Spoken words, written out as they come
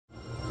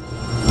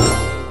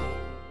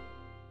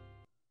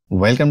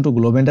Welcome to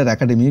গ্লোবেন্ডার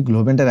academy.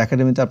 গ্লোবেন্ডার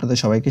একাডেমিতে আপনাদের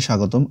সবাইকে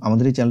স্বাগতম।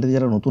 আমাদের এই চ্যানেলটি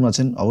যারা নতুন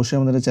আছেন অবশ্যই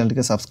আমাদের এই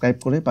চ্যানেলটিকে সাবস্ক্রাইব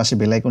করে পাশে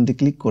বেল আইকনটি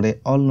ক্লিক করে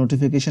অল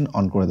নোটিফিকেশন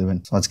অন করে দেবেন।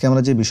 আজকে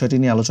আমরা যে বিষয়টি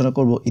নিয়ে আলোচনা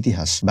করব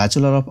ইতিহাস।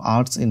 Bachelor of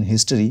arts in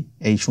history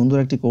এই সুন্দর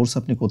একটি কোর্স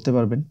আপনি করতে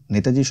পারবেন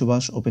নেতাজি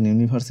সুভাষ ওপেন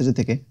ইউনিভার্সিটি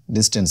থেকে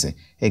ডিস্টেন্সে।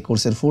 এই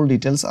কোর্সের ফুল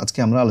ডিটেলস আজকে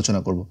আমরা আলোচনা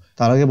করব।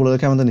 তার আগে বলে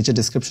রাখি আমাদের নিচে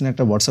ডেসক্রিপশনে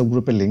একটা হোয়াটসঅ্যাপ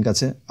গ্রুপের লিঙ্ক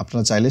আছে,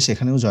 আপনারা চাইলে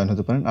সেখানেও জয়েন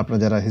হতে পারেন। আপনারা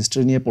যারা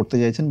হিস্ট্রি নিয়ে পড়তে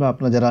চাইছেন বা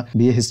আপনারা যারা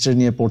বিএ হিস্ট্রি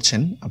নিয়ে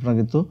পড়ছেন আপনারা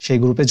কিন্তু সেই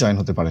গ্রুপে জয়েন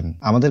হতে পারেন।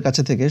 আমাদের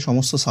কাছে থেকে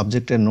সমস্ত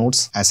সাবজেক্টের নোটস,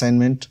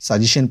 অ্যাসাইনমেন্ট,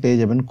 সাজেশন পেয়ে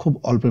যাবেন খুব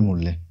অল্প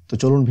মূল্যে। তো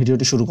চলুন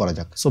ভিডিওটি শুরু করা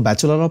যাক। So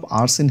bachelor of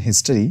arts in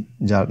history,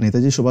 যার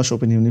Netaji Subhash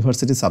open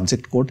university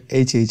subject code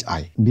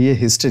HHI, BA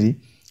history,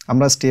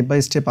 আমরা স্টেপ বাই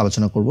স্টেপ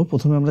আলোচনা করব।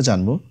 প্রথমে আমরা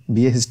জানবো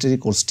বিএ হিস্ট্রি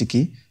কোর্সটি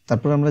কী,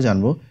 তারপর আমরা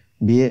জানবো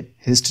বিএ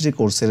হিস্ট্রি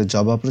কোর্সের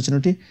জব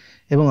অপরচুনিটি,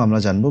 এবং আমরা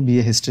জানবো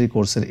বিএ হিস্ট্রি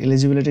কোর্সের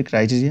এলিজিবিলিটি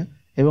ক্রাইটেরিয়া,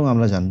 এবং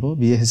আমরা জানবো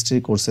বিএ হিস্ট্রি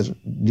কোর্সের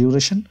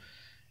ডিউরেশন,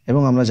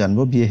 এবং আমরা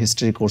জানবো বিএ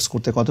হিস্ট্রি কোর্স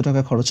করতে কত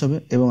টাকা খরচ হবে,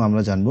 এবং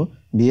আমরা জানবো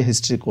বিএ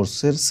হিস্ট্রি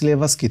কোর্সের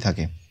সিলেবাস কী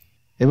থাকে,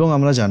 এবং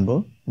আমরা জানবো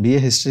বিএ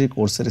হিস্ট্রি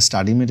কোর্সের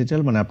স্টাডি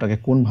মেটেরিয়াল মানে আপনাকে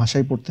কোন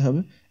ভাষায় পড়তে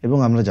হবে, এবং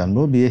আমরা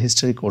জানবো বিএ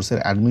হিস্ট্রি কোর্সের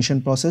অ্যাডমিশন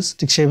প্রসেস।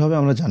 ঠিক সেইভাবে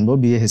আমরা জানবো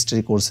বিএ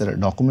হিস্ট্রি কোর্সের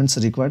ডকুমেন্টস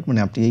রিকোয়ার্ড মানে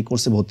আপনি এই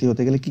কোর্সে ভর্তি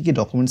হতে গেলে কী কী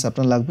ডকুমেন্টস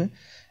আপনার লাগবে,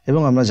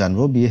 এবং আমরা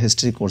জানবো বিএ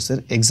হিস্ট্রি কোর্সের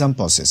এক্সাম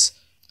প্রসেস,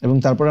 এবং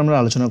তারপর আমরা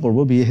আলোচনা করব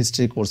বিএ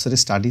হিস্ট্রি কোর্সের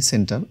স্টাডি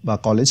সেন্টার বা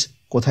কলেজ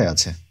কোথায়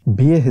আছে।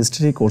 বিএ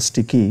হিস্ট্রি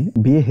কোর্সটি কি?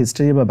 বিএ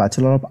হিস্ট্রি বা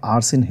bachelor of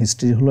arts in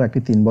history হলো একটি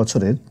 3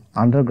 বছরের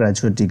আন্ডার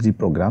গ্র্যাজুয়েট ডিগ্রি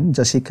প্রোগ্রাম,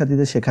 যা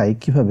শিক্ষার্থীদের শেখায়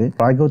কিভাবে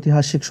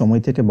প্রাগৈতিহাসিক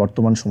সময় থেকে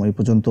বর্তমান সময়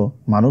পর্যন্ত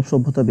মানব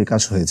সভ্যতা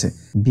বিকাশ হয়েছে।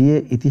 বিএ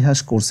ইতিহাস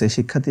কোর্সে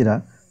শিক্ষার্থীরা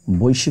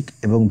বৈশ্বিক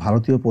এবং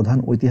ভারতীয় প্রধান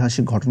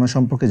ঐতিহাসিক ঘটনা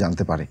সম্পর্কে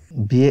জানতে পারে।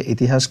 বিএ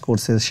ইতিহাস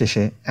কোর্সের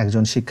শেষে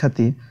একজন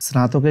শিক্ষার্থী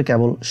স্নাতকে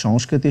কেবল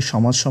সংস্কৃতি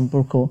সমাজ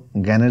সম্পর্ক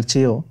জ্ঞানের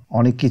চেয়েও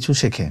অনেক কিছু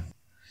শেখে।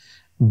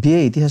 বিএ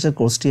ইতিহাসের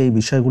কোর্সটি এই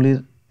বিষয়গুলির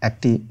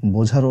একটি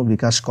বোঝারও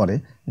বিকাশ করে,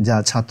 যা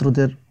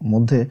ছাত্রদের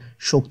মধ্যে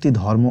শক্তি,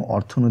 ধর্ম,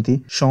 অর্থনীতি,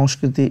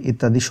 সংস্কৃতি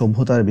ইত্যাদি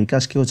সভ্যতার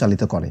বিকাশকেও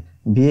চালিত করে।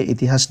 বিএ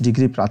ইতিহাস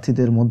ডিগ্রি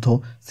প্রার্থীদের মধ্যে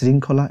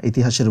শৃঙ্খলা,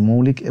 ইতিহাসের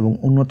মৌলিক এবং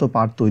উন্নত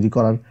পাঠ তৈরি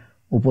করার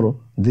উপরও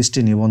দৃষ্টি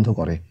নিবদ্ধ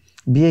করে।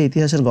 বিএ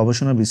ইতিহাসের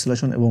গবেষণা,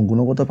 বিশ্লেষণ এবং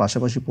গুণগত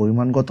পাশাপাশি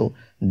পরিমাণগত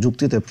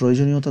যুক্তিতে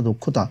প্রয়োজনীয়তা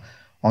দক্ষতা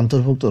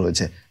অন্তর্ভুক্ত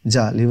রয়েছে,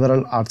 যা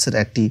লিবারাল আর্টসের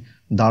একটি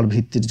দাঁড়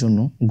ভিত্তির জন্য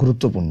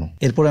গুরুত্বপূর্ণ।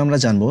 এরপরে আমরা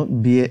জানবো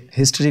বিএ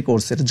হিস্ট্রি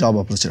কোর্সের জব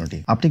অপরচুনিটি।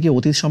 আপনি কি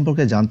অতীত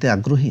সম্পর্কে জানতে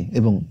আগ্রহী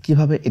এবং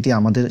কিভাবে এটি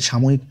আমাদের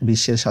সাময়িক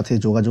বিশ্বের সাথে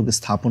যোগাযোগ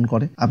স্থাপন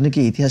করে? আপনি কি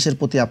ইতিহাসের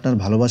প্রতি আপনার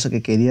ভালোবাসাকে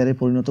ক্যারিয়ারে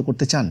পরিণত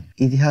করতে চান?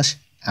 ইতিহাস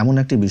এমন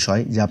একটি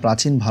বিষয় যা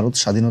প্রাচীন ভারত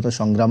স্বাধীনতা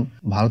সংগ্রাম,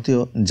 ভারতীয়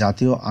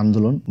জাতীয়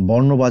আন্দোলন,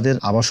 বর্ণবাদের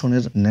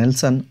আবাসনের,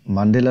 নেলসন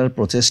ম্যান্ডেলার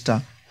প্রচেষ্টা,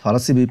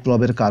 ফরাসি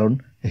বিপ্লবের কারণ,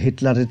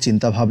 হিটলারের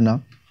চিন্তাভাবনা,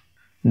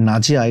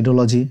 নাজি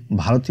আইডিওলজি,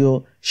 ভারতীয়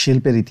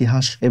শিল্পের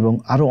ইতিহাস এবং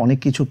আরও অনেক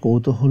কিছু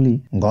কৌতূহলী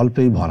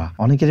গল্পেই ভরা।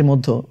 অনেকের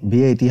মধ্যে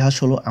বিএ ইতিহাস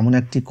হলো এমন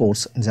একটি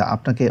কোর্স যা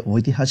আপনাকে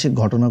ঐতিহাসিক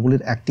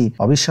ঘটনাগুলির একটি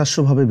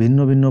অবিশ্বাস্যভাবে ভিন্ন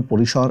ভিন্ন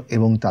পরিসর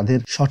এবং তাদের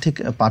সঠিক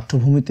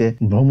পাঠ্যভূমিতে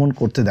ভ্রমণ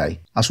করতে দেয়।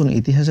 আসুন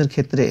ইতিহাসের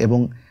ক্ষেত্রে এবং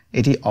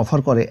এটি অফার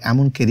করে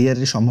এমন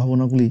কেরিয়ারের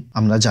সম্ভাবনাগুলি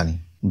আমরা জানি।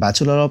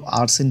 Bachelor of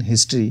arts in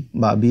history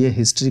বা বিএ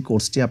হিস্ট্রি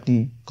কোর্সটি আপনি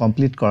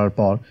কমপ্লিট করার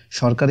পর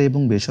সরকারি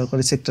এবং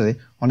বেসরকারি সেক্টরে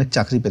অনেক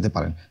চাকরি পেতে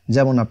পারেন।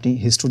 যেমন আপনি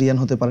হিস্টোরিয়ান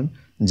হতে পারেন,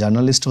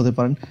 জার্নালিস্ট হতে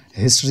পারেন,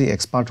 হিস্ট্রি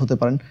এক্সপার্ট হতে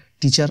পারেন,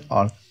 টিচার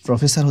আর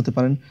প্রফেসর হতে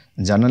পারেন,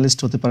 জার্নালিস্ট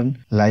হতে পারেন,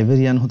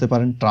 লাইব্রেরিয়ান হতে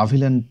পারেন,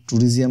 ট্রাভেল অ্যান্ড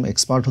ট্যুরিজম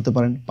এক্সপার্ট হতে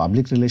পারেন,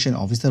 পাবলিক রিলেশন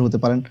অফিসার হতে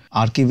পারেন,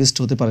 আর্কিভিস্ট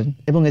হতে পারেন,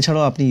 এবং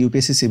এছাড়াও আপনি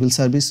ইউপিএসসি সিভিল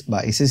সার্ভিস বা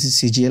SSC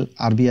CGL,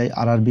 RBI,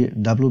 RRB,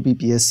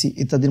 WBPSC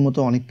ইত্যাদির মতো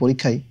অনেক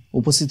পরীক্ষায়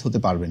উপস্থিত হতে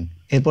পারবেন।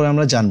 এরপর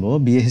আমরা জানবো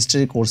বিএ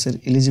হিস্ট্রি কোর্সের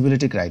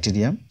eligibility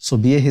criteria. So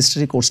BA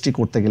history কোর্সটি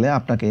করতে গেলে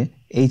আপনাকে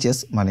এইচএস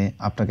মানে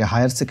আপনাকে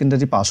হায়ার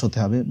সেকেন্ডারি পাস হতে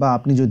হবে, বা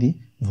আপনি যদি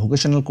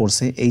ভোকেশনাল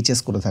কোর্সে এইচএস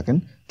করে থাকেন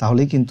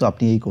তাহলেই কিন্তু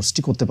আপনি এই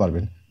কোর্সটি করতে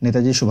পারবেন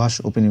নেতাজি সুভাষ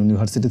ওপেন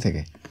ইউনিভার্সিটি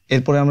থেকে।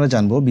 এরপরে আমরা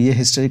জানবো বিএ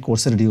হিস্ট্রি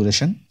কোর্সের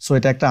ডিউরেশন। সো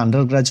এটা একটা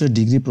আন্ডার গ্র্যাজুয়েট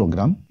ডিগ্রি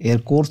প্রোগ্রাম। এর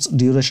কোর্স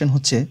ডিউরেশন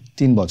হচ্ছে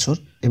 3 বছর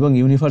এবং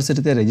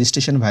ইউনিভার্সিটিতে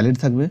রেজিস্ট্রেশন ভ্যালিড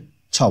থাকবে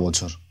 6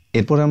 বছর।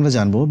 এরপরে আমরা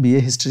জানবো বিএ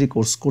হিস্ট্রি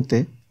কোর্স করতে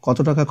কত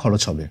টাকা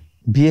খরচ হবে।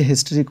 বিএ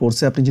হিস্ট্রি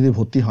কোর্সে আপনি যদি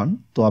ভর্তি হন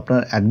তো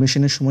আপনার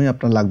অ্যাডমিশনের সময়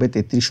আপনার লাগবে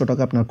 3300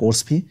 টাকা আপনার কোর্স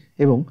ফি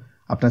এবং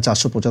আপনার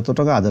 475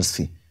 টাকা আদার্স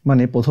ফি।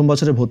 মানে প্রথম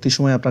বছরে ভর্তির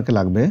সময় আপনাকে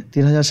লাগবে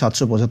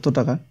 3775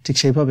 টাকা। ঠিক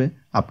সেইভাবে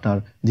আপনার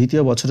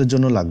দ্বিতীয় বছরের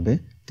জন্য লাগবে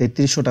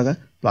 3300 টাকা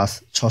প্লাস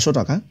 600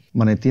 টাকা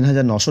মানে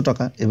 3900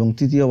 টাকা, এবং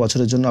তৃতীয়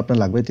বছরের জন্য আপনার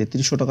লাগবে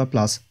 3300 টাকা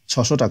প্লাস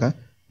 600 টাকা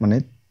মানে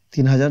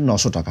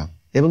 3900 টাকা।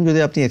 এবং যদি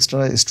আপনি এক্সট্রা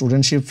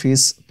স্টুডেন্টশিপ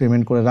ফিস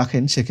পেমেন্ট করে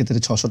রাখেন সেক্ষেত্রে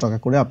 600 টাকা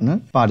করে আপনার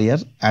পার ইয়ার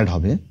অ্যাড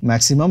হবে।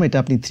 ম্যাক্সিমাম এটা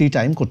আপনি 3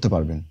 টাইম করতে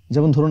পারবেন।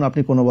 যেমন ধরুন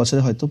আপনি কোনো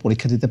বছরে হয়তো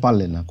পরীক্ষা দিতে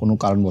পারলেন না কোনো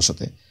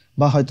কারণবশতে,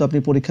 বা হয়তো আপনি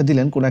পরীক্ষা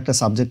দিলেন কোনো একটা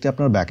সাবজেক্টে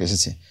আপনার ব্যাক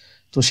এসেছে,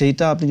 তো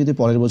সেইটা আপনি যদি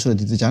পরের বছরে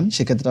দিতে চান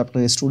সেক্ষেত্রে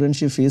আপনার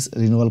স্টুডেন্টশিপ ফিস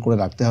রিনিউয়াল করে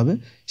রাখতে হবে,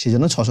 সেই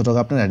জন্য 600 টাকা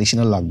আপনার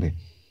অ্যাডিশনাল লাগবে।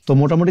 তো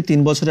মোটামুটি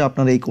 3 বছরে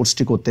আপনার এই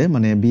কোর্সটি করতে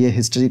মানে বিএ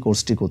হিস্ট্রি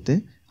কোর্সটি করতে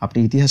আপনি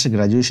ইতিহাসে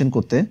গ্র্যাজুয়েশন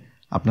করতে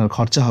আপনার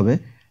খরচা হবে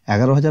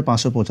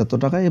 11,575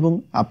 টাকা এবং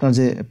আপনার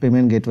যে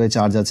পেমেন্ট গেটওয়ে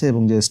চার্জ আছে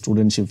এবং যে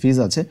স্টুডেন্টশিপ ফিজ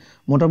আছে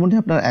মোটামুটি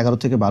আপনার 11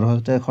 থেকে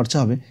 12,000 টাকা খরচা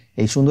হবে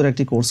এই সুন্দর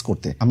একটি কোর্স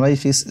করতে। আমরা এই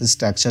ফিস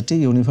স্ট্রাকচারটি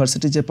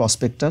ইউনিভার্সিটির যে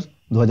প্রসপেক্টার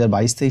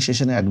 2022-23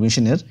 সেশনে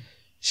অ্যাডমিশনের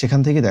সেখান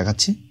থেকে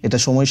দেখাচ্ছি। এটা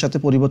সময়ের সাথে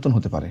পরিবর্তন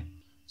হতে পারে।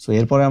 সো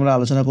এরপরে আমরা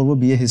আলোচনা করব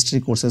বিএ হিস্ট্রি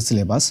কোর্সের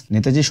syllabus.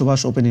 Netaji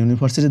Subhash open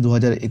university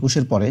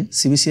 2021-এর পরে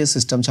সিবিসিএস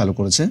সিস্টেম চালু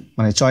করেছে,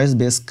 মানে চয়েস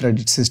বেস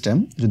ক্রেডিট সিস্টেম।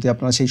 যদি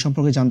আপনারা সেই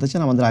সম্পর্কে জানতে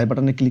চান আমাদের আই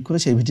বাটনে ক্লিক করে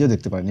সেই ভিডিও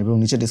দেখতে পারেন এবং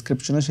নিচে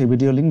ডেসক্রিপশনে সেই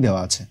ভিডিও লিঙ্ক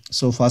দেওয়া আছে।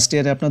 সো ফার্স্ট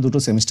ইয়ারে আপনার দুটো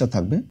সেমিস্টার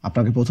থাকবে,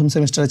 আপনাকে প্রথম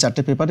সেমিস্টারে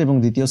 4টে পেপার এবং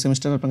দ্বিতীয়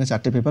সেমিস্টারে আপনাকে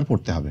 4টে পেপার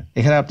পড়তে হবে।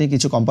 এখানে আপনি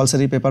কিছু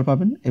কম্পালসারি পেপার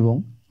পাবেন এবং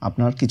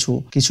আপনার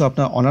কিছু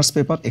আপনার অনার্স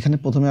পেপার। এখানে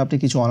প্রথমে আপনি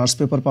কিছু অনার্স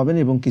পেপার পাবেন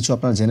এবং কিছু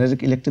আপনার জেনারিক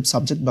ইলেকটিভ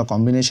সাবজেক্ট বা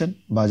কম্বিনেশন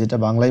বা যেটা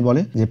বাংলায়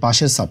বলে যে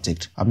পাশের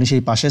সাবজেক্ট। আপনি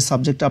সেই পাশের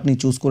সাবজেক্টটা আপনি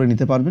চুজ করে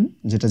নিতে পারবেন,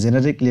 যেটা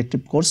জেনারিক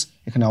ইলেকটিভ কোর্স।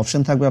 এখানে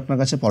অপশন থাকবে আপনার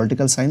কাছে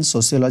পলিটিক্যাল সায়েন্স,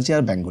 সোসিওলজি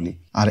আর বেঙ্গলি।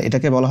 আর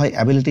এটাকে বলা হয়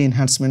অ্যাবিলিটি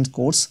এনহ্যান্সমেন্ট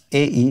কোর্স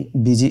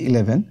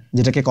AEBG11,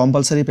 যেটাকে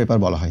কম্পালসারি পেপার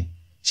বলা হয়।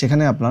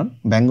 সেখানে আপনার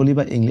বেঙ্গলি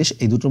বা ইংলিশ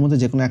এই দুটোর মধ্যে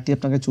যে কোনো একটি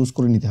আপনাকে চুজ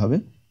করে নিতে হবে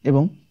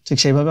এবং ঠিক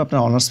সেইভাবে আপনার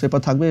অনার্স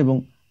পেপার থাকবে। এবং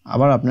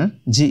আবার আপনার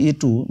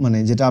GE2 মানে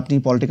যেটা আপনি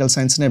পলিটিক্যাল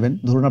সায়েন্স নেবেন,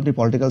 ধরুন আপনি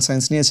পলিটিক্যাল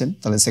সায়েন্স নিয়েছেন,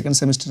 তাহলে সেকেন্ড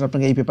সেমিস্টারে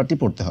আপনাকে এই পেপারটি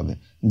পড়তে হবে।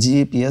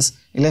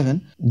 GEPS11,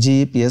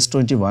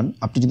 GEPS21।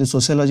 আপনি যদি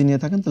সোশিওলজি নিয়ে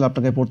থাকেন তাহলে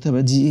আপনাকে পড়তে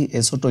হবে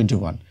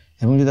GESO21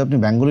 এবং যদি আপনি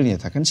বেঙ্গলি নিয়ে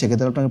থাকেন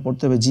সেক্ষেত্রে আপনাকে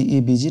পড়তে হবে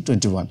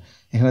GEBG21।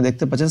 এখানে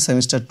দেখতে পাচ্ছেন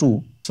সেমিস্টার 2।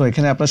 সো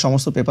এখানে আপনার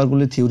সমস্ত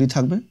পেপারগুলি থিওরি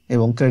থাকবে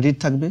এবং ক্রেডিট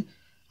থাকবে।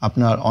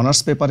 আপনার অনার্স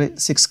পেপারে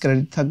 6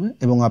 ক্রেডিট থাকবে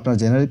এবং আপনার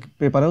জেনারিক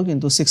পেপারেও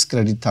কিন্তু 6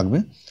 ক্রেডিট থাকবে।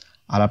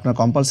 আর আপনার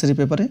কম্পালসারি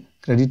পেপারে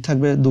ক্রেডিট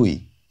থাকবে 2।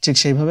 ঠিক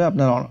সেইভাবে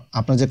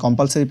আপনার যে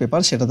কম্পালসারি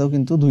পেপার সেটাতেও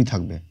কিন্তু 2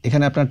 থাকবে।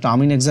 এখানে আপনার টার্ম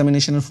ইন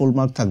এক্সামিনেশনের ফুল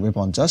মার্ক থাকবে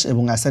 50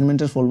 এবং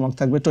অ্যাসাইনমেন্টের ফুল মার্ক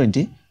থাকবে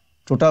 20।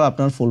 টোটাল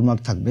আপনার ফুল মার্ক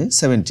থাকবে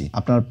 70।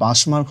 আপনার পাস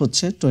মার্ক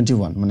হচ্ছে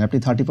 21, মানে আপনি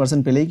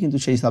 30% পেলেই কিন্তু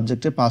সেই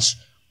সাবজেক্টে পাস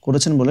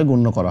করেছেন বলে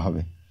গণ্য করা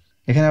হবে।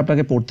 এখানে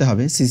আপনাকে পড়তে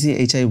হবে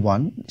CCHI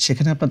 1,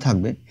 সেখানে আপনার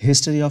থাকবে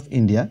হিস্ট্রি অফ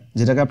ইন্ডিয়া,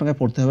 যেটাকে আপনাকে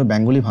পড়তে হবে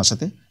বেঙ্গলি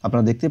ভাষাতে।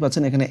 আপনারা দেখতে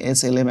পাচ্ছেন এখানে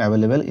SLM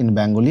অ্যাভেলেবেল ইন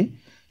বেঙ্গলি।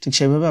 ঠিক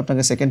সেইভাবে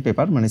আপনাকে সেকেন্ড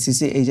পেপার মানে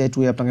CCHI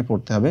 2 আপনাকে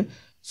পড়তে হবে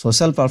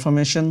social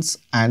পারফরমেশনস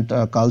and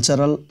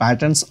cultural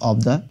patterns of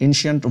the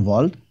ancient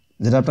world,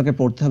 যেটা আপনাকে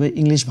পড়তে হবে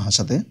ইংলিশ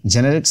ভাষাতে।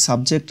 জেনারিক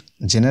সাবজেক্ট,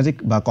 জেনারিক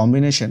বা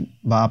কম্বিনেশন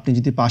বা আপনি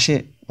যদি পাশে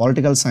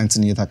পলিটিক্যাল সায়েন্স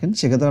নিয়ে থাকেন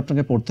সেক্ষেত্রে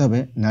আপনাকে পড়তে হবে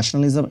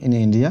ন্যাশনালিজম ইন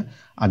ইন্ডিয়া।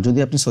 আর যদি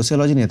আপনি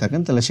সোশিওলজি নিয়ে থাকেন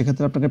তাহলে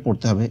সেক্ষেত্রে আপনাকে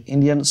পড়তে হবে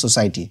ইন্ডিয়ান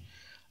সোসাইটি।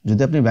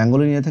 যদি আপনি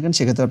বেঙ্গলি নিয়ে থাকেন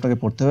সেক্ষেত্রে আপনাকে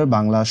পড়তে হবে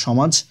বাংলা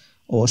সমাজ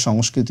ও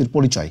সংস্কৃতির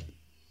পরিচয়।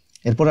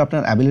 এরপরে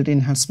আপনার অ্যাবিলিটি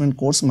এনহ্যান্সমেন্ট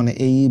কোর্স মানে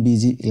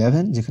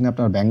AEBG11, যেখানে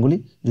আপনার বেঙ্গলি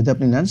যদি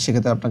আপনি নেন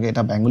সেক্ষেত্রে আপনাকে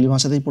এটা বেঙ্গলি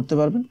ভাষাতেই পড়তে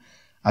পারবেন।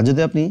 আর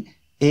যদি আপনি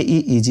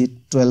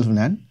AEEG12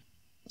 নেন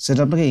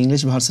সেটা আপনাকে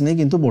ইংলিশ ভার্সনেই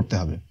কিন্তু পড়তে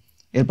হবে।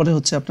 এরপরে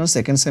হচ্ছে আপনার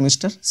সেকেন্ড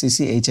সেমিস্টার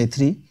CCHI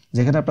 3,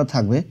 যেখানে আপনার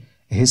থাকবে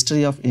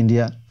হিস্ট্রি অফ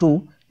ইন্ডিয়া 2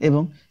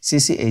 এবং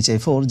CCHI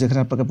 4, যেখানে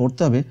আপনাকে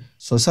পড়তে হবে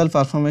social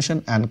পারফরমেশন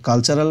and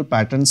cultural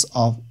patterns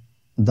of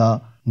the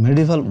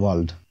medieval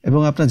world.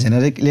 এবং আপনার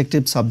জেনারিক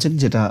ইলেকটিভ সাবজেক্ট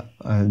যেটা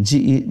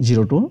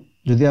GE02,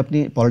 যদি আপনি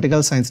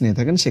পলিটিক্যাল সায়েন্স নিয়ে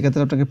থাকেন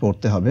সেক্ষেত্রে আপনাকে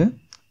পড়তে হবে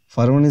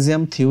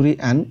ফার্মোনিজম থিওরি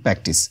অ্যান্ড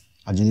প্র্যাকটিস।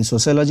 আর যদি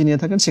সোশিওলজি নিয়ে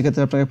থাকেন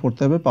সেক্ষেত্রে আপনাকে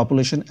পড়তে হবে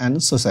পপুলেশন অ্যান্ড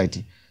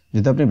সোসাইটি।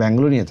 যদি আপনি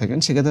বেঙ্গলি নিয়ে থাকেন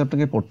সেক্ষেত্রে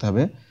আপনাকে পড়তে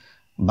হবে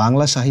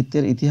বাংলা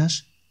সাহিত্যের ইতিহাস,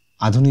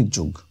 আধুনিক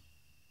যুগ।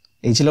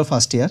 এই ছিল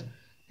ফার্স্ট ইয়ার।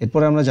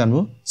 এরপরে আমরা জানবো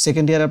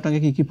সেকেন্ড ইয়ারে আপনাকে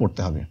কী কী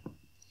পড়তে হবে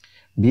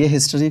বিএ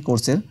হিস্ট্রি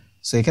কোর্সের।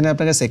 সো এখানে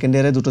আপনাকে সেকেন্ড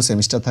ইয়ারে দুটো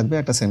সেমিস্টার থাকবে,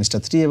 একটা সেমিস্টার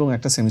 3 এবং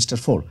একটা সেমিস্টার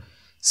 4।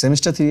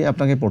 সেমিস্টার 3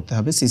 আপনাকে পড়তে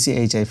হবে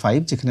CCHI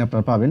 5, যেখানে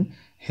আপনারা পাবেন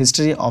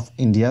হিস্ট্রি অফ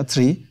ইন্ডিয়া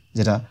 3,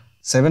 যেটা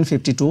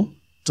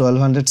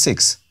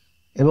 752-1206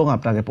 এবং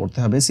আপনাকে পড়তে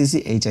হবে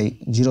CCHI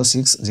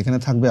 06, যেখানে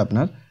থাকবে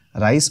আপনার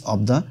rise of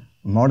the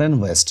modern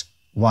West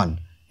 1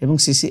 এবং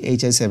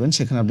CCHI 7,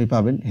 সেখানে আপনি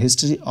পাবেন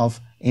হিস্ট্রি অফ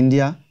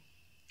ইন্ডিয়া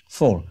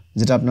 4,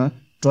 যেটা আপনার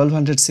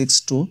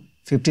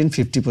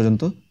 1206-1550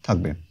 পর্যন্ত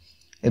থাকবে।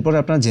 এরপরে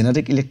আপনার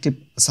জেনারিক ইলেকটিভ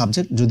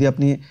সাবজেক্ট, যদি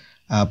আপনি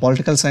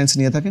পলিটিক্যাল সায়েন্স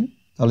নিয়ে থাকেন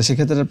তাহলে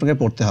সেক্ষেত্রে আপনাকে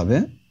পড়তে হবে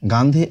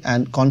গান্ধী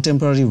অ্যান্ড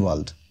কন্টেম্পোরারি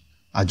ওয়ার্ল্ড।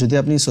 আর যদি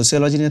আপনি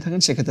সোশিওলজি নিয়ে থাকেন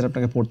সেক্ষেত্রে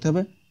আপনাকে পড়তে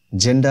হবে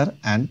জেন্ডার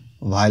অ্যান্ড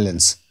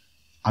ভায়োলেন্স।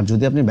 আর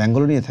যদি আপনি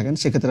বেঙ্গলি নিয়ে থাকেন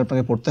সেক্ষেত্রে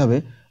আপনাকে পড়তে হবে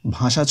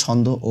ভাষা,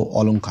 ছন্দ ও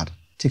অলঙ্কার।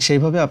 ঠিক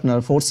সেইভাবে আপনার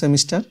ফোর্থ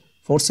সেমিস্টার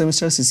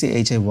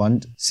CCHI 1,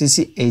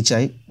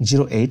 CCHI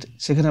 08,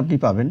 সেখানে আপনি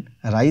পাবেন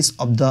rise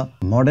of the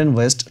modern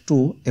West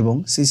 2 এবং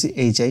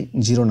CCHI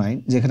 09,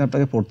 যেখানে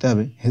আপনাকে পড়তে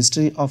হবে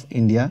হিস্ট্রি অফ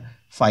ইন্ডিয়া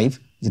 5,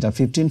 যেটা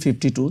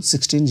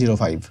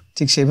 1550-1605।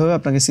 ঠিক সেইভাবে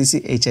আপনাকে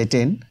CCHI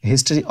 10,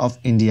 history of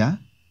India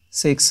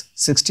 6,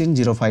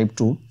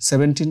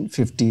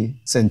 1605-1750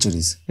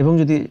 centuries. এবং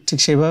যদি ঠিক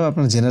সেইভাবে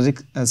আপনার জেনারিক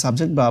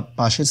সাবজেক্ট বা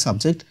পাশের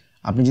সাবজেক্ট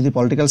আপনি যদি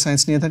পলিটিক্যাল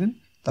সায়েন্স নিয়ে থাকেন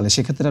তাহলে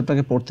সেক্ষেত্রে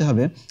আপনাকে পড়তে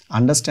হবে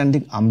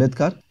আন্ডারস্ট্যান্ডিং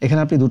আম্বেদকর। এখানে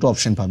আপনি দুটো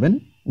অপশন পাবেন।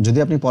 যদি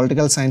আপনি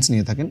পলিটিক্যাল সায়েন্স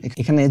নিয়ে থাকেন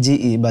এখানে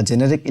GE বা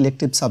জেনারিক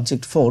ইলেকটিভ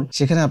সাবজেক্ট 4,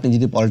 সেখানে আপনি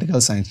যদি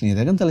পলিটিক্যাল সায়েন্স নিয়ে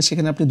থাকেন তাহলে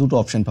সেখানে আপনি দুটো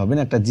অপশন পাবেন,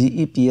 একটা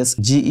GEPS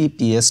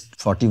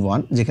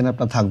 41, যেখানে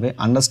আপনার থাকবে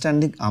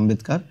আন্ডারস্ট্যান্ডিং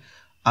আম্বেদকর,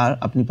 আর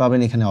আপনি পাবেন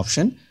এখানে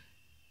option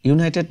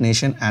United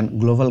nation and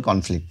global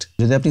conflict.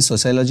 যদি আপনি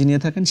সোশিয়োলজি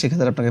নিয়ে থাকেন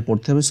সেক্ষেত্রে আপনাকে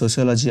পড়তে হবে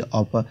সোশিয়োলজি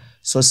অফ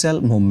সোশ্যাল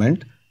মুভমেন্ট,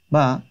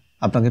 বা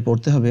আপনাকে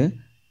পড়তে হবে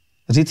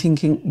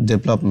রিথিঙ্কিং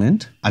ডেভেলপমেন্ট।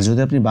 আর যদি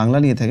আপনি বাংলা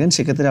নিয়ে থাকেন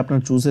সেক্ষেত্রে আপনার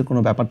চুজের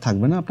কোনো ব্যাপার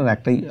থাকবে না, আপনার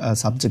একটাই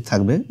সাবজেক্ট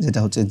থাকবে, যেটা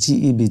হচ্ছে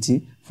GEBG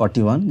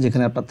 41,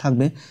 যেখানে আপনার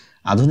থাকবে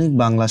আধুনিক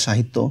বাংলা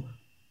সাহিত্য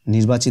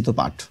নির্বাচিত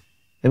পাঠ,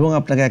 এবং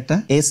আপনাকে একটা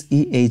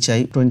SEHI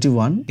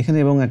 21 এখানে,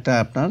 এবং একটা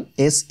আপনার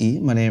SE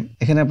মানে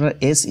এখানে আপনার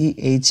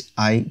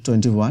SEHI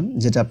 21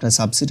 যেটা আপনার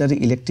সাবসিডারি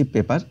ইলেকটিভ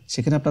পেপার,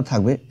 সেখানে আপনার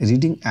থাকবে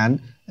reading and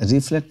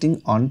reflecting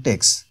on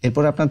text.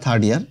 এরপরে আপনার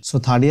থার্ড ইয়ার, সো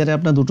থার্ড ইয়ারে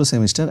আপনার দুটো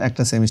সেমিস্টার,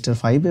 একটা সেমিস্টার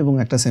 5 এবং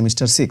একটা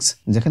সেমিস্টার 6,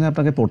 যেখানে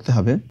আপনাকে পড়তে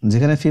হবে,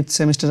 যেখানে 5th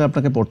সেমিস্টারে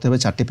আপনাকে পড়তে হবে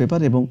 4টি পেপার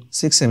এবং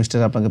 6th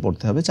সেমিস্টারে আপনাকে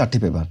পড়তে হবে 4টি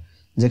পেপার,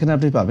 যেখানে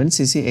আপনি পাবেন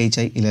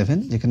CCHI 11,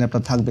 যেখানে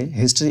আপনার থাকবে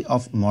history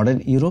of modern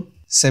Europe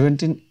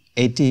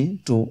 1780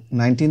 to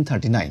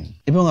 1939,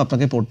 এবং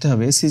আপনাকে পড়তে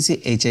হবে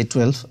CCHI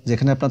 12,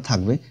 যেখানে আপনার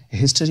থাকবে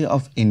হিস্ট্রি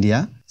অফ ইন্ডিয়া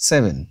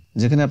 7,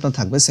 যেখানে আপনার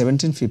থাকবে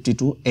 1750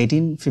 to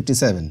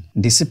 1857,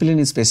 discipline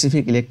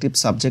specific elective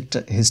subject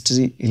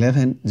history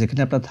 11,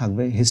 যেখানে আপনার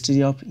থাকবে হিস্ট্রি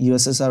অফ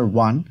USSR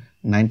 1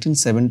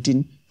 1917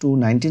 to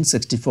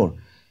 1964,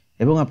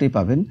 এবং আপনি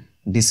পাবেন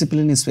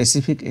ডিসিপ্লিন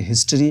স্পেসিফিক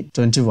হিস্ট্রি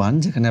 21,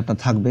 যেখানে আপনার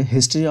থাকবে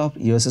হিস্ট্রি অফ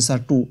USSR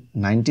 2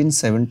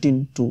 1917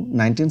 to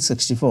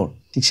 1964।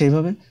 ঠিক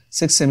সেইভাবে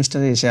 6th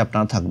সেমিস্টারে এসে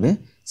আপনার থাকবে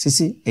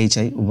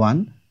CCHI 1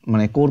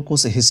 মানে কোর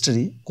কোর্স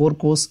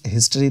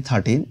হিস্ট্রি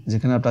 13,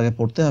 যেখানে আপনাকে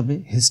পড়তে হবে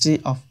হিস্ট্রি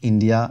অফ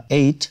ইন্ডিয়া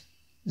 8,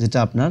 যেটা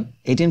আপনার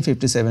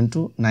 1857 to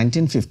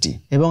 1950,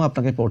 এবং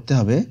আপনাকে পড়তে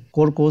হবে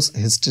কোর কোর্স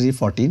হিস্ট্রি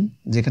 14,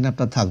 যেখানে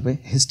আপনার থাকবে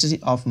হিস্ট্রি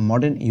অফ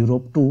মডার্ন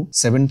ইউরোপ 2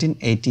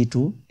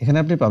 1782। এখানে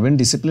আপনি পাবেন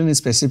discipline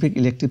specific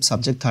elective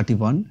subject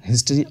 31,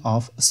 history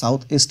of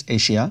south east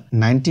Asia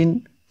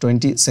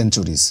 1920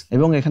 centuries,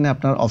 এবং এখানে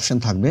আপনার অপশন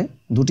থাকবে,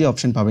 দুটি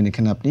অপশন পাবেন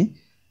এখানে আপনি,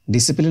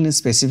 ডিসিপ্লিন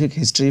স্পেসিফিক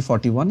হিস্ট্রি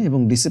 41 এবং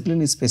ডিসিপ্লিন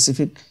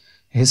স্পেসিফিক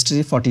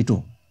হিস্ট্রি 42,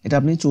 এটা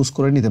আপনি চুজ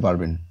করে নিতে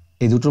পারবেন।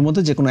 এই দুটোর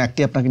মধ্যে যে কোনো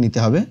একটি আপনাকে নিতে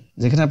হবে,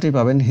 যেখানে আপনি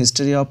পাবেন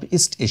history of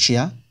east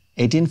Asia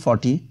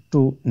 1840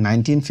 to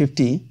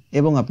 1950,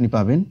 এবং আপনি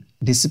পাবেন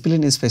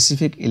discipline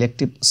specific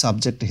elective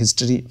subject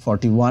history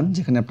 41,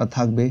 যেখানে আপনার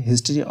থাকবে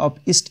history of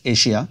east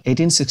Asia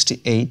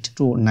 1868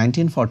 to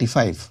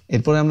 1945।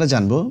 এরপরে আমরা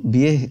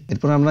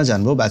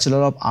জানবো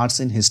bachelor of arts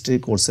in history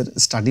কোর্সের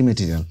স্টাডি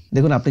মেটেরিয়াল।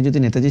 দেখুন, আপনি যদি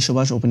নেতাজি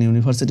সুভাষ ওপেন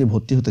ইউনিভার্সিটি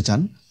ভর্তি হতে চান,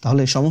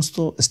 তাহলে সমস্ত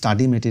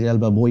স্টাডি মেটেরিয়াল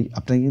বা বই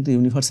আপনাকে কিন্তু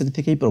ইউনিভার্সিটি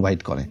থেকেই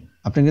প্রোভাইড করে।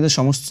 আপনি কিন্তু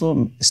সমস্ত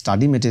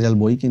স্টাডি মেটেরিয়াল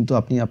বই কিন্তু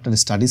আপনি আপনার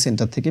স্টাডি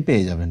সেন্টার থেকে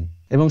পেয়ে যাবেন,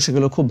 এবং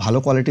সেগুলো খুব ভালো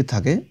কোয়ালিটির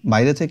থাকে।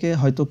 বাইরে থেকে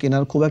হয়তো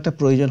কেনার খুব একটা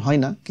প্রয়োজন হয়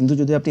না, কিন্তু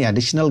যদি আপনি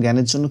অ্যাডিশনাল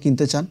জ্ঞানের জন্য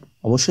কিনতে চান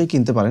অবশ্যই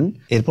কিনতে পারেন।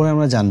 এরপরে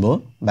আমরা জানবো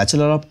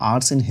bachelor of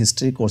arts in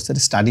history কোর্সের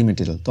স্টাডি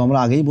মেটেরিয়াল। তো আমরা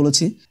আগেই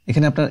বলেছি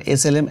এখানে আপনার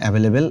SLM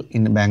available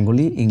in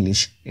Bengali English,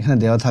 এখানে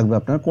দেওয়া থাকবে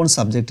আপনার কোন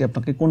সাবজেক্টে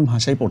আপনাকে কোন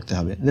ভাষায় পড়তে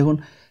হবে। দেখুন,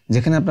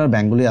 যেখানে আপনার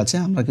বেঙ্গলি আছে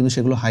আমরা কিন্তু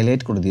সেগুলো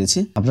হাইলাইট করে দিয়েছি,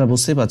 আপনারা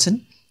বুঝতেই পারছেন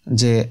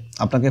যে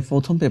আপনাকে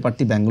প্রথম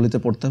পেপারটি বেঙ্গলিতে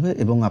পড়তে হবে,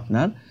 এবং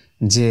আপনার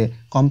যে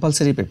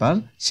কম্পালসারি পেপার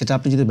সেটা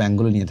আপনি যদি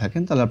বেঙ্গলি নিয়ে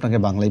থাকেন তাহলে আপনাকে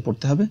বাংলায়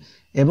পড়তে হবে,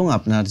 এবং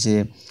আপনার যে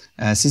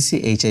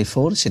CCHI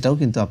 4 সেটাও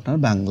কিন্তু আপনার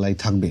বাংলায়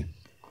থাকবে।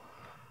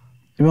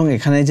 এবং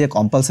এখানে যে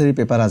কম্পালসারি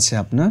পেপার আছে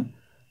আপনার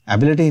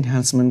ability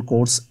enhancement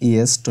course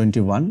ES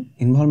 21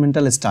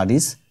 environmental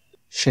studies,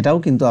 সেটাও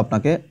কিন্তু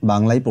আপনাকে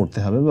বাংলায় পড়তে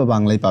হবে বা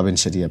বাংলায় পাবেন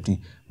সেটি আপনি।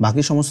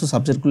 বাকি সমস্ত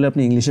সাবজেক্টগুলো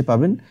আপনি ইংলিশে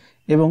পাবেন,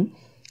 এবং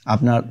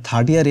আপনার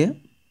থার্ড ইয়ার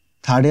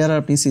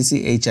আপনি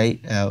CCHI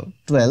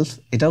 12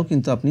 এটাও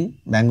কিন্তু আপনি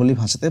বেঙ্গলি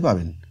ভাষাতে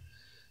পাবেন।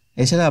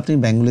 এছাড়া আপনি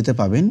বেঙ্গলিতে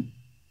পাবেন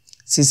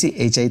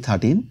CCHI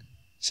 13,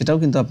 সেটাও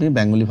কিন্তু আপনি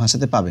বেঙ্গলি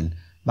ভাষাতে পাবেন।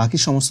 বাকি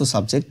সমস্ত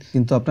সাবজেক্ট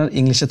কিন্তু আপনার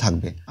ইংলিশে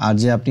থাকবে। আর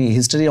যে আপনি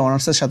হিস্ট্রি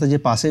অনার্সের সাথে যে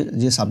পাশে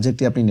যে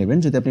সাবজেক্টটি আপনি নেবেন,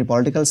 যদি আপনি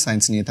পলিটিক্যাল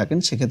সায়েন্স নিয়ে থাকেন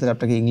সেক্ষেত্রে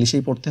আপনাকে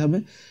ইংলিশেই পড়তে হবে,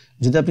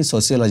 যদি আপনি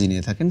সোশিয়োলজি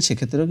নিয়ে থাকেন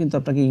সেক্ষেত্রেও কিন্তু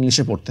আপনাকে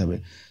ইংলিশে পড়তে হবে।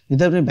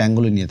 যদি আপনি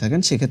বেঙ্গলি নিয়ে থাকেন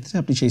সেক্ষেত্রে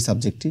আপনি সেই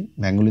সাবজেক্টটি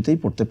বেঙ্গলিতেই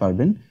পড়তে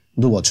পারবেন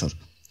 2 বছর।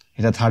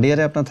 এটা থার্ড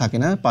ইয়ারে আপনার থাকে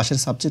না, পাশের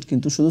সাবজেক্ট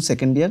কিন্তু শুধু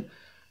সেকেন্ড ইয়ার,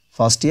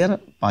 ফার্স্ট ইয়ার,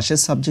 পাশের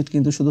সাবজেক্ট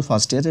কিন্তু শুধু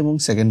ফার্স্ট ইয়ার এবং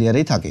সেকেন্ড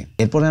ইয়ারেই থাকে।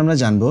 এরপরে আমরা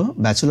জানবো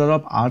bachelor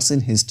of arts in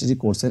history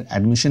কোর্সের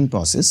admission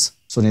process.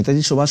 So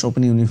Netaji Subhash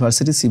open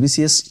university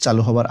CBCS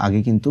চালু হওয়ার আগে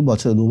কিন্তু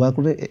বছরে 2 বার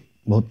করে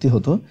ভর্তি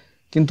হতো,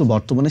 কিন্তু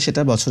বর্তমানে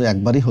সেটা বছরে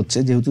একবারই হচ্ছে,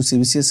 যেহেতু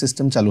CBCS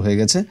সিস্টেম চালু হয়ে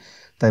গেছে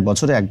তাই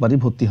বছরে একবারই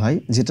ভর্তি হয়,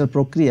 যেটার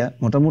প্রক্রিয়া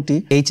মোটামুটি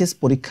HS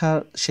পরীক্ষা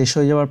শেষ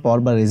হয়ে যাওয়ার পর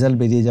বা রেজাল্ট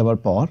বেরিয়ে যাওয়ার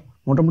পর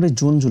মোটামুটি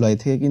জুন জুলাই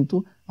থেকে কিন্তু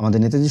আমাদের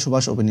Netaji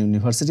Subhash open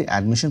university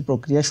admission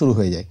প্রক্রিয়া শুরু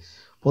হয়ে যায়।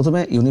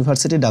 প্রথমে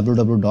ইউনিভার্সিটি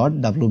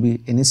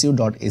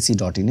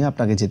www.wbnsu.ac.in এ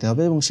আপনাকে যেতে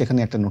হবে, এবং সেখানে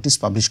একটা নোটিশ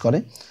পাবলিশ করে,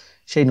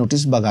 সেই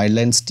নোটিশ বা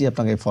গাইডলাইন্সটি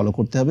আপনাকে ফলো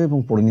করতে হবে এবং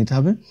পড়ে নিতে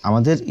হবে।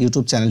 আমাদের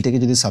ইউটিউব চ্যানেলটিকে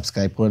যদি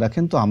সাবস্ক্রাইব করে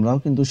রাখেন তো আমরাও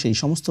কিন্তু সেই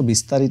সমস্ত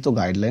বিস্তারিত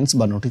গাইডলাইন্স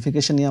বা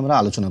নোটিফিকেশন নিয়ে আমরা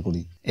আলোচনা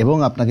করি। এবং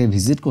আপনাকে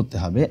ভিজিট করতে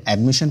হবে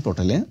অ্যাডমিশন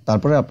পোর্টালে,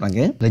 তারপরে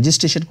আপনাকে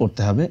রেজিস্ট্রেশন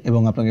করতে হবে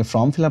এবং আপনাকে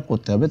ফর্ম ফিল আপ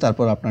করতে হবে,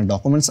 তারপর আপনার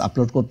ডকুমেন্টস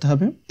আপলোড করতে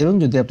হবে, এবং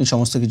যদি আপনি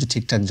সমস্ত কিছু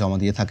ঠিকঠাক জমা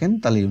দিয়ে থাকেন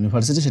তাহলে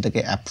ইউনিভার্সিটি সেটাকে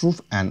অ্যাপ্রুভ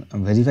অ্যান্ড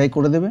ভেরিফাই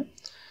করে দেবে।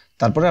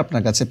 তারপরে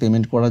আপনার কাছে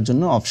পেমেন্ট করার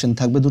জন্য অপশন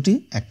থাকবে দুটি,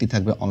 একটি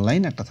থাকবে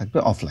অনলাইন, একটা থাকবে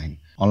অফলাইন।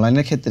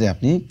 অনলাইনের ক্ষেত্রে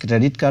আপনি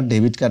credit card,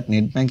 debit card,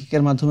 net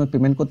ব্যাংকিংয়ের মাধ্যমে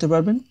পেমেন্ট করতে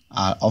পারবেন।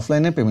 আর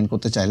অফলাইনে পেমেন্ট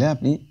করতে চাইলে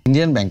আপনি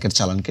ইন্ডিয়ান ব্যাংকের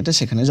চালান কেটে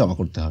সেখানে জমা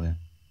করতে হবে।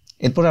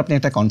 এরপরে আপনি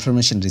একটা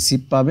কনফার্মেশন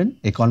রিসিপ্ট পাবেন।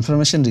 এই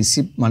কনফার্মেশন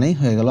রিসিপ্ট মানেই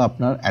হয়ে গেল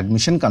আপনার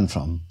অ্যাডমিশন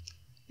কনফার্ম।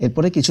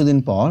 এরপরে কিছুদিন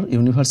পর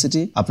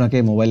ইউনিভার্সিটি আপনাকে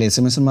মোবাইলে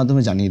SMS এর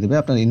মাধ্যমে জানিয়ে দেবে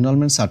আপনার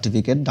এনরোলমেন্ট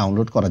সার্টিফিকেট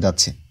ডাউনলোড করা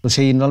যাচ্ছে। তো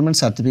সেই এনরোলমেন্ট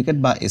সার্টিফিকেট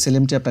বা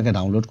SLMটি আপনাকে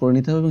ডাউনলোড করে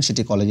নিতে হবে এবং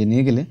সেটি কলেজে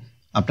নিয়ে গেলে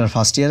আপনার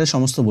ফার্স্ট ইয়ারের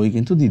সমস্ত বই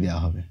কিন্তু দিয়ে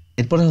দেওয়া হবে।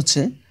 এরপরে হচ্ছে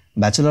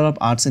bachelor of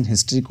arts in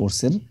history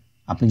কোর্সের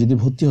আপনি যদি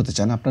ভর্তি হতে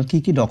চান আপনার কী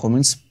কী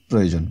ডকুমেন্টস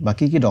প্রয়োজন বা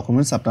কী কী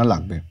ডকুমেন্টস আপনার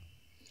লাগবে।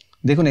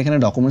 দেখুন এখানে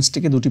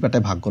ডকুমেন্টসটিকে দুটি পার্টে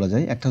ভাগ করা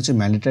যায়। একটা হচ্ছে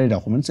ম্যান্ডেটরি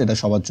ডকুমেন্টস, এটা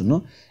সবার জন্য,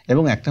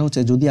 এবং একটা হচ্ছে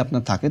যদি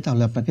আপনার থাকে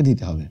তাহলে আপনাকে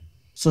দিতে হবে।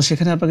 সো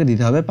সেখানে আপনাকে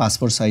দিতে হবে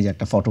পাসপোর্ট সাইজ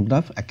একটা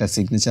ফটোগ্রাফ, একটা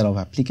সিগনেচার অফ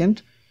অ্যাপ্লিক্যান্ট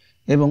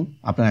এবং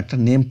আপনার একটা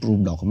নেম প্রুফ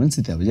ডকুমেন্টস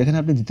দিতে হবে। যেখানে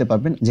আপনি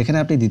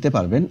দিতে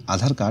পারবেন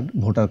আধার card,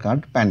 voter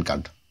card, pan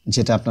card,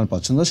 যেটা আপনার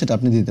পছন্দ সেটা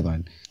আপনি দিতে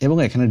পারেন। এবং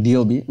এখানে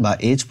DOB বা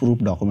এজ প্রুফ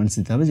ডকুমেন্টস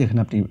দিতে হবে, যেখানে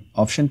আপনি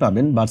অপশন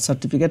পাবেন birth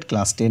certificate,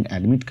 class 10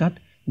 admit card,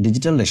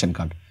 digital ration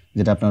card,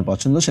 যেটা আপনার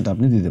পছন্দ সেটা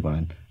আপনি দিতে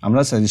পারেন।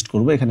 আমরা সাজেস্ট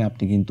করব এখানে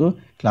আপনি কিন্তু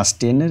ক্লাস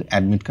 10-এর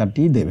অ্যাডমিট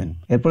কার্ডটি দেবেন।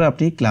 এরপরে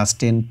আপনি ক্লাস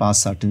 10 পাস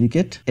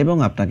সার্টিফিকেট এবং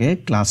আপনাকে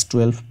ক্লাস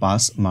 12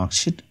 পাস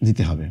মার্কশিট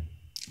দিতে হবে।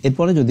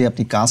 এরপরে যদি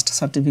আপনি কাস্ট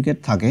সার্টিফিকেট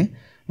থাকে,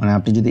 মানে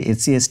আপনি যদি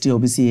SC ST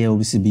OBC A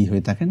OBC B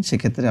হয়ে থাকেন,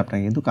 সেক্ষেত্রে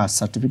আপনাকে কিন্তু কাস্ট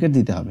সার্টিফিকেট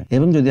দিতে হবে।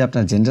 এবং যদি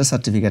আপনার জেন্ডার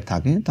সার্টিফিকেট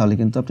থাকে তাহলে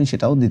কিন্তু আপনি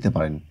সেটাও দিতে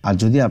পারেন। আর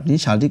যদি আপনি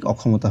শারীরিক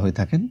অক্ষমতা হয়ে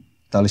থাকেন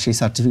তাহলে সেই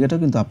সার্টিফিকেটও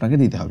কিন্তু আপনাকে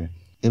দিতে হবে।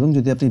 এবং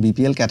যদি আপনি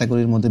BPL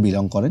ক্যাটাগরির মধ্যে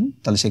বিলং করেন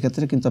তাহলে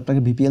সেক্ষেত্রে কিন্তু আপনাকে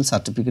BPL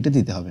সার্টিফিকেটই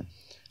দিতে হবে।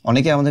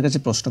 অনেকে আমাদের কাছে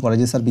প্রশ্ন করে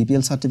যে স্যার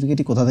BPL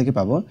সার্টিফিকেটই কোথা থেকে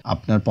পাবো?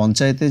 আপনার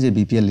পঞ্চায়েতে যে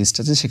BPL লিস্ট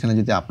আছে সেখানে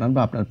যদি আপনার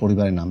বা আপনার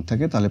পরিবারের নাম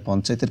থাকে তাহলে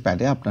পঞ্চায়েতের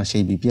প্যাডে আপনার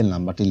সেই BPL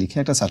নাম্বারটি লিখে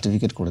একটা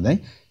সার্টিফিকেট করে দেয়।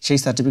 সেই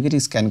সার্টিফিকেট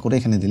স্ক্যান করে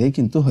এখানে দিলেই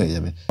কিন্তু হয়ে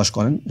যাবে।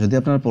 যদি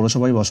আপনারা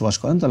পৌরসভায় বসবাস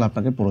করেন তাহলে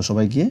আপনাকে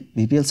পৌরসভায় গিয়ে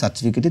BPL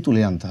সার্টিফিকেটই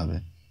তুলে আনতে হবে।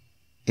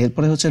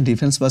 এরপরে হচ্ছে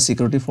ডিফেন্স বা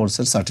সিকিউরিটি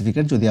ফোর্সের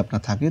সার্টিফিকেট, যদি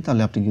আপনার থাকে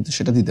তাহলে আপনি কিন্তু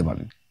সেটা দিতে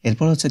পারেন।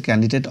 এরপর হচ্ছে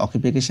ক্যান্ডিডেট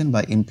অকুপেশন বা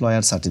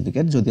এমপ্লয়ার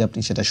সার্টিফিকেট, যদি আপনি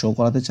সেটা শো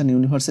করাতে চান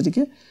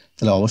ইউনিভার্সিটিকে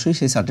তাহলে অবশ্যই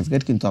সেই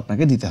সার্টিফিকেট কিন্তু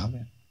আপনাকে দিতে হবে।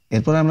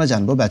 এরপরে আমরা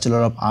জানবো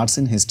bachelor of arts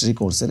in history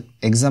কোর্সের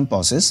exam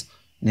process.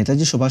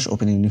 Netaji Subhash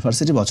open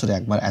university বছরে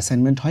একবার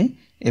অ্যাসাইনমেন্ট হয়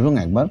এবং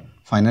একবার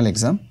ফাইনাল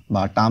এক্সাম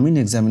বা টার্ম ইন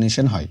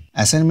এক্সামিনেশন হয়।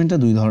 অ্যাসাইনমেন্টটা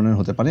দুই ধরনের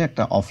হতে পারে,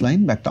 একটা অফলাইন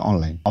বা একটা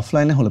অনলাইন।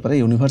 অফলাইনে হলে পারে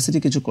ইউনিভার্সিটি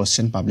কিছু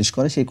কোশ্চেন পাবলিশ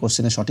করে, সেই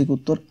কোশ্চেনের সঠিক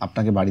উত্তর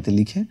আপনাকে বাড়িতে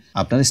লিখে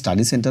আপনার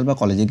স্টাডি সেন্টার বা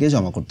কলেজে গিয়ে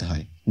জমা করতে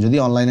হয়। যদি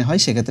অনলাইনে হয়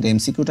সেক্ষেত্রে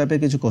MCQ টাইপের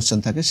কিছু কোশ্চেন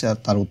থাকে,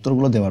 তার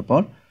উত্তরগুলো দেওয়ার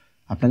পর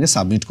আপনাকে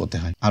সাবমিট করতে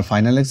হয়। আর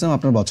ফাইনাল এক্সাম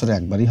আপনার বছরে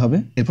একবারই হবে।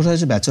 এরপর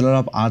হচ্ছে bachelor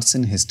of arts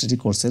in history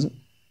কোর্সের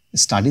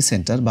স্টাডি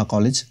সেন্টার বা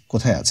কলেজ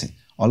কোথায় আছে।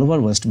 All over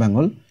West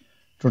Bengal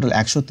total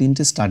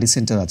 103টি study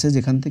centre আছে,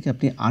 যেখান থেকে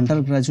আপনি আন্ডার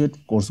গ্র্যাজুয়েট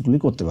কোর্সগুলি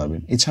করতে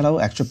পারবেন। এছাড়াও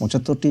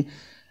 175টি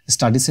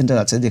স্টাডি সেন্টার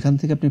আছে যেখান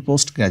থেকে আপনি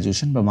পোস্ট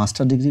গ্র্যাজুয়েশন বা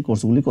মাস্টার ডিগ্রি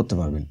কোর্সগুলি করতে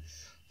পারবেন।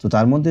 তো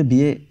তার মধ্যে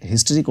BA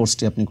হিস্ট্রি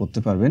কোর্সটি আপনি করতে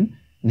পারবেন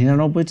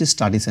 99টি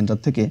স্টাডি সেন্টার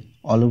থেকে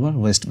অল ওভার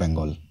ওয়েস্ট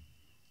বেঙ্গল।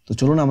 তো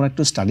চলুন আমরা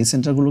একটু স্টাডি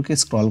সেন্টারগুলোকে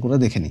স্ক্রল করে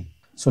দেখে নিই।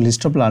 So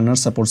list of learner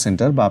support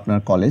centre বা আপনার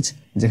কলেজ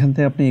যেখান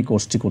থেকে আপনি এই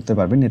কোর্সটি করতে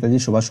পারবেন নেতাজি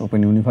সুভাষ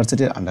ওপেন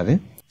ইউনিভার্সিটির আন্ডারে।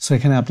 সো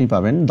এখানে আপনি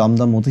পাবেন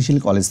দমদম মতিঝিল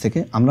কলেজ থেকে।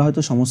 আমরা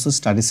হয়তো সমস্ত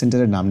স্টাডি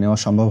সেন্টারের নাম নেওয়া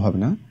সম্ভব হবে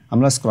না,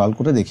 আমরা স্ক্রল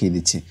করে দেখিয়ে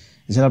দিচ্ছি।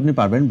 এছাড়া আপনি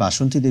পারবেন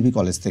বাসন্তী দেবী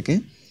কলেজ থেকে,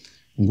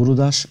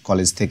 গুরুদাস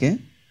কলেজ থেকে,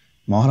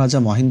 মহারাজা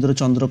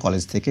মহেন্দ্রচন্দ্র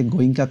কলেজ থেকে,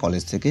 গোয়েঙ্কা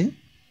কলেজ থেকে,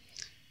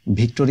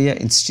 ভিক্টোরিয়া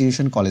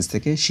ইনস্টিটিউশন কলেজ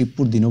থেকে,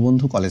 শিবপুর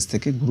দীনবন্ধু কলেজ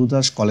থেকে,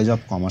 গুরুদাস কলেজ অফ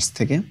কমার্স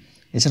থেকে।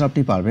 এছাড়া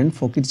আপনি পারবেন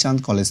ফকিরচাঁদ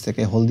কলেজ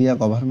থেকে, হলদিয়া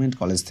গভর্নমেন্ট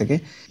কলেজ থেকে,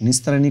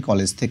 নিস্তারিণী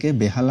কলেজ থেকে,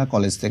 বেহালা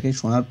কলেজ থেকে,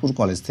 সোনারপুর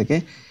কলেজ থেকে,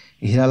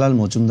 হীরালাল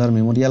মজুমদার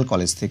মেমোরিয়াল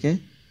কলেজ থেকে।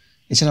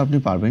 এছাড়া আপনি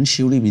পারবেন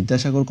সিউড়ি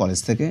বিদ্যাসাগর কলেজ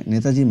থেকে,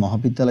 নেতাজি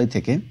মহাবিদ্যালয়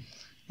থেকে।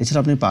 এছাড়া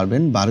আপনি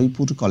পারবেন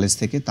বারুইপুর কলেজ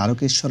থেকে,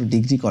 তারকেশ্বর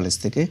ডিগ্রি কলেজ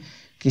থেকে,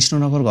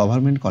 কৃষ্ণনগর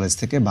গভর্নমেন্ট কলেজ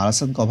থেকে,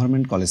 বারাসাত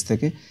গভর্নমেন্ট কলেজ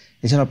থেকে।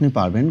 এছাড়া আপনি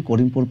পারবেন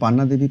করিমপুর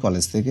পান্নাদেবী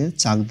কলেজ থেকে,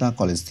 চাকদা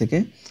কলেজ থেকে।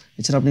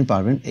 এছাড়া আপনি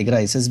পারবেন এগরা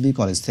SSB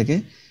কলেজ থেকে।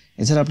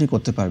 এছাড়া আপনি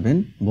করতে পারবেন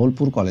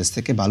বোলপুর কলেজ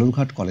থেকে,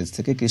 বালুরঘাট কলেজ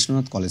থেকে,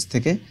 কৃষ্ণনাথ কলেজ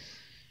থেকে,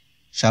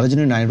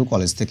 সরোজিনী নাইডু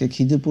কলেজ থেকে,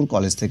 খিদিরপুর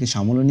কলেজ থেকে,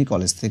 শ্যামলিনী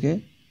কলেজ থেকে।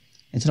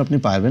 এছাড়া আপনি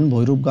পারবেন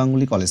ভৈরব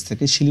গাঙ্গুলি কলেজ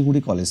থেকে,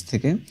 শিলিগুড়ি কলেজ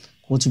থেকে,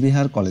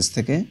 কোচবিহার কলেজ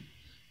থেকে,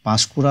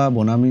 পাঁশকুড়া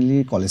বনামিলি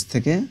কলেজ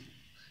থেকে।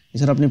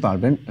 এছাড়া আপনি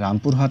পারবেন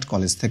রামপুরহাট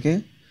কলেজ থেকে।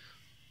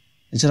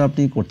 এছাড়া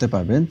আপনি করতে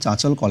পারবেন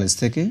চাঁচল কলেজ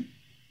থেকে।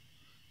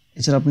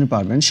 এছাড়া আপনি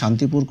পারবেন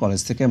শান্তিপুর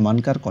কলেজ থেকে,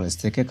 মানকার কলেজ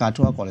থেকে,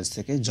 কাটোয়া কলেজ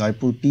থেকে,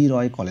 জয়পুর P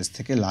রয় কলেজ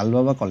থেকে,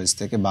 লালবাবা কলেজ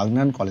থেকে,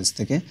 বাগনান কলেজ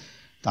থেকে।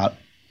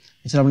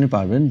 এছাড়া আপনি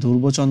পারবেন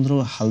ধ্রুবচন্দ্র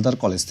হালদার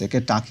কলেজ থেকে,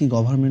 টাকি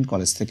গভর্নমেন্ট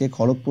কলেজ থেকে,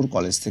 খড়গপুর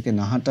কলেজ থেকে,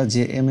 নাহাটা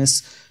JMS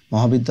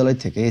মহাবিদ্যালয়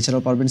থেকে।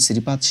 এছাড়াও পারবেন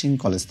শ্রীপাদ সিং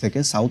কলেজ থেকে,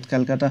 সাউথ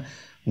ক্যালকাটা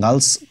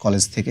গার্লস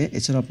কলেজ থেকে।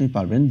 এছাড়া আপনি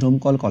পারবেন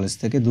ডোমকল কলেজ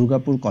থেকে,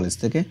 দুর্গাপুর কলেজ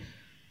থেকে,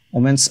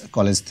 ওমেন্স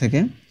কলেজ থেকে।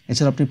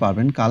 এছাড়া আপনি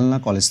পারবেন কালনা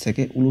কলেজ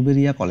থেকে,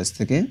 উলুবেরিয়া কলেজ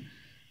থেকে।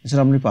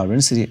 এছাড়া আপনি পারবেন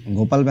শ্রী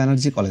গোপাল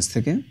ব্যানার্জি কলেজ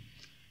থেকে।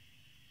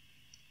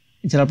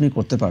 এছাড়া আপনি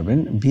করতে পারবেন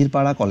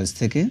বীরপাড়া কলেজ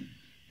থেকে।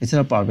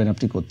 এছাড়া পারবেন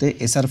আপনি করতে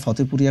এসআর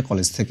ফতেপুরিয়া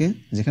কলেজ থেকে,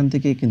 যেখান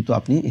থেকে কিন্তু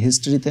আপনি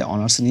হিস্ট্রিতে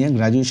অনার্স নিয়ে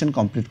গ্র্যাজুয়েশন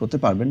কমপ্লিট করতে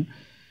পারবেন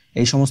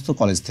এই সমস্ত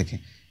কলেজ থেকে।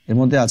 এর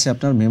মধ্যে আছে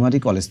আপনার মেমারি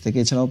কলেজ থেকে,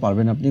 এছাড়াও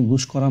পারবেন আপনি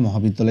গুসকরা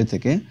মহাবিদ্যালয়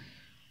থেকে,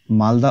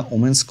 মালদা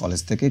ওমেন্স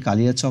কলেজ থেকে,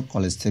 কালিয়াচক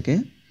কলেজ থেকে,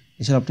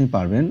 এছাড়া আপনি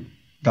পারবেন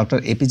doctor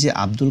APJ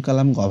Abdul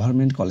Kalam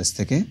government college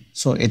থেকে।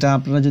 সো এটা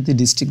আপনারা যদি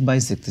ডিস্ট্রিক্ট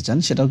ওয়াইজ দেখতে চান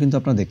সেটাও কিন্তু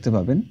আপনারা দেখতে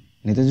পাবেন।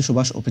 নেতাজি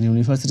সুভাষ ওপেন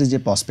ইউনিভার্সিটির যে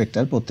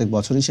প্রসপেক্টার প্রত্যেক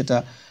বছরই সেটা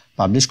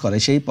পাবলিশ করে,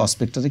 সেই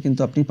প্রসপেক্টারে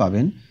কিন্তু আপনি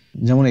পাবেন,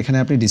 যেমন এখানে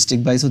আপনি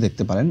ডিস্ট্রিক্ট ওয়াইজও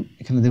দেখতে পারেন।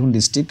 এখানে দেখুন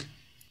ডিস্ট্রিক্ট,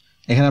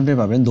 এখানে আপনি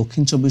পাবেন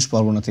দক্ষিণ 24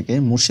 পরগনা থেকে,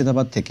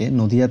 মুর্শিদাবাদ থেকে,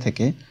 নদিয়া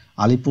থেকে,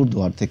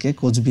 আলিপুরদুয়ার থেকে,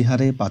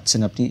 কোচবিহারে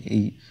পাচ্ছেন আপনি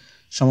এই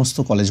সমস্ত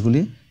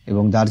কলেজগুলি,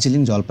 এবং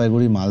দার্জিলিং,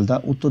 জলপাইগুড়ি, মালদা,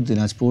 উত্তর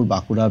দিনাজপুর,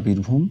 বাঁকুড়া,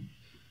 বীরভূম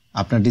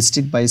আপনার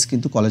ডিস্ট্রিক্ট ওয়াইজ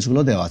কিন্তু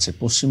কলেজগুলো দেওয়া আছে।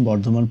 পশ্চিম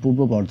বর্ধমান, পূর্ব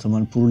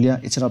বর্ধমান, পুরুলিয়া,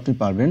 এছাড়া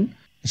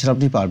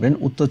আপনি পারবেন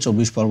উত্তর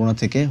 24 পরগনা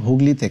থেকে,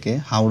 হুগলি থেকে,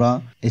 হাওড়া,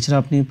 এছাড়া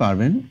আপনি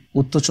পারবেন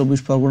উত্তর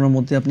 24 পরগনার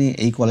মধ্যে আপনি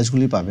এই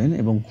কলেজগুলি পাবেন,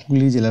 এবং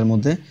হুগলি জেলার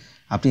মধ্যে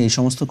আপনি এই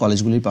সমস্ত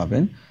কলেজগুলি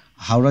পাবেন,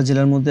 হাওড়া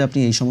জেলার মধ্যে আপনি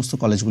এই সমস্ত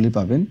কলেজগুলি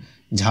পাবেন,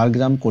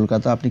 ঝাড়গ্রাম,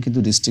 কলকাতা আপনি কিন্তু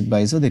ডিস্ট্রিক্ট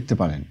ওয়াইজও দেখতে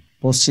পারেন,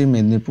 পশ্চিম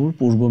মেদিনীপুর,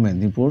 পূর্ব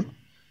মেদিনীপুর।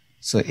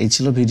 সো এই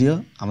ছিল ভিডিও।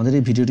 আমাদের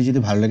এই ভিডিওটি যদি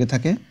ভালো লেগে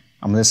থাকে,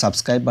 আমাদের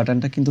সাবস্ক্রাইব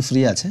বাটনটা কিন্তু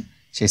ফ্রি আছে,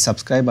 সেই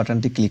সাবস্ক্রাইব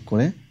বাটনটি ক্লিক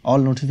করে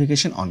অল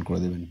নোটিফিকেশন অন করে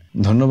দেবেন।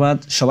 ধন্যবাদ,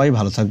 সবাই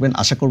ভালো থাকবেন।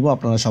 আশা করব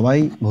আপনারা সবাই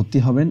ভর্তি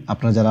হবেন।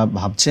 আপনারা যারা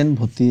ভাবছেন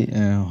ভর্তি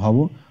হব,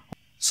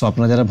 সো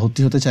আপনারা যারা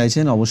ভর্তি হতে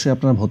চাইছেন অবশ্যই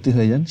আপনারা ভর্তি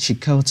হয়ে যান।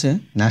 শিক্ষা হচ্ছে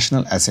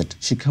ন্যাশনাল অ্যাসেট,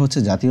 শিক্ষা হচ্ছে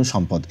জাতীয়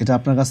সম্পদ, এটা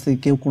আপনার কাছ থেকে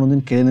কেউ কোনোদিন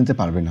কেড়ে নিতে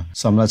পারবে না।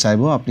 সো আমরা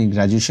চাইবো আপনি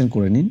গ্র্যাজুয়েশন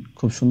করে নিন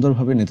খুব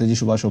সুন্দরভাবে নেতাজি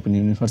সুভাষ ওপেন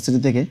ইউনিভার্সিটি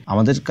থেকে।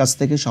 আমাদের কাছ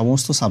থেকে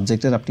সমস্ত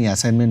সাবজেক্টের আপনি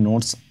অ্যাসাইনমেন্ট,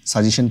 নোটস,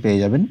 সাজেশন পেয়ে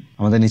যাবেন।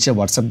 আমাদের নিচে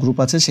হোয়াটসঅ্যাপ গ্রুপ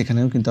আছে,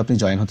 সেখানেও কিন্তু আপনি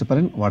জয়েন হতে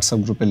পারেন। হোয়াটসঅ্যাপ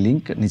গ্রুপের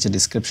লিঙ্ক নিচে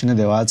ডিসক্রিপশনে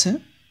দেওয়া আছে।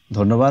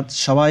 ধন্যবাদ,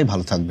 সবাই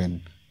ভালো থাকবেন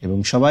এবং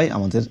সবাই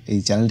আমাদের এই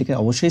চ্যানেলটিকে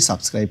অবশ্যই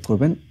সাবস্ক্রাইব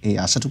করবেন, এই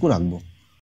আশাটুকু রাখবো।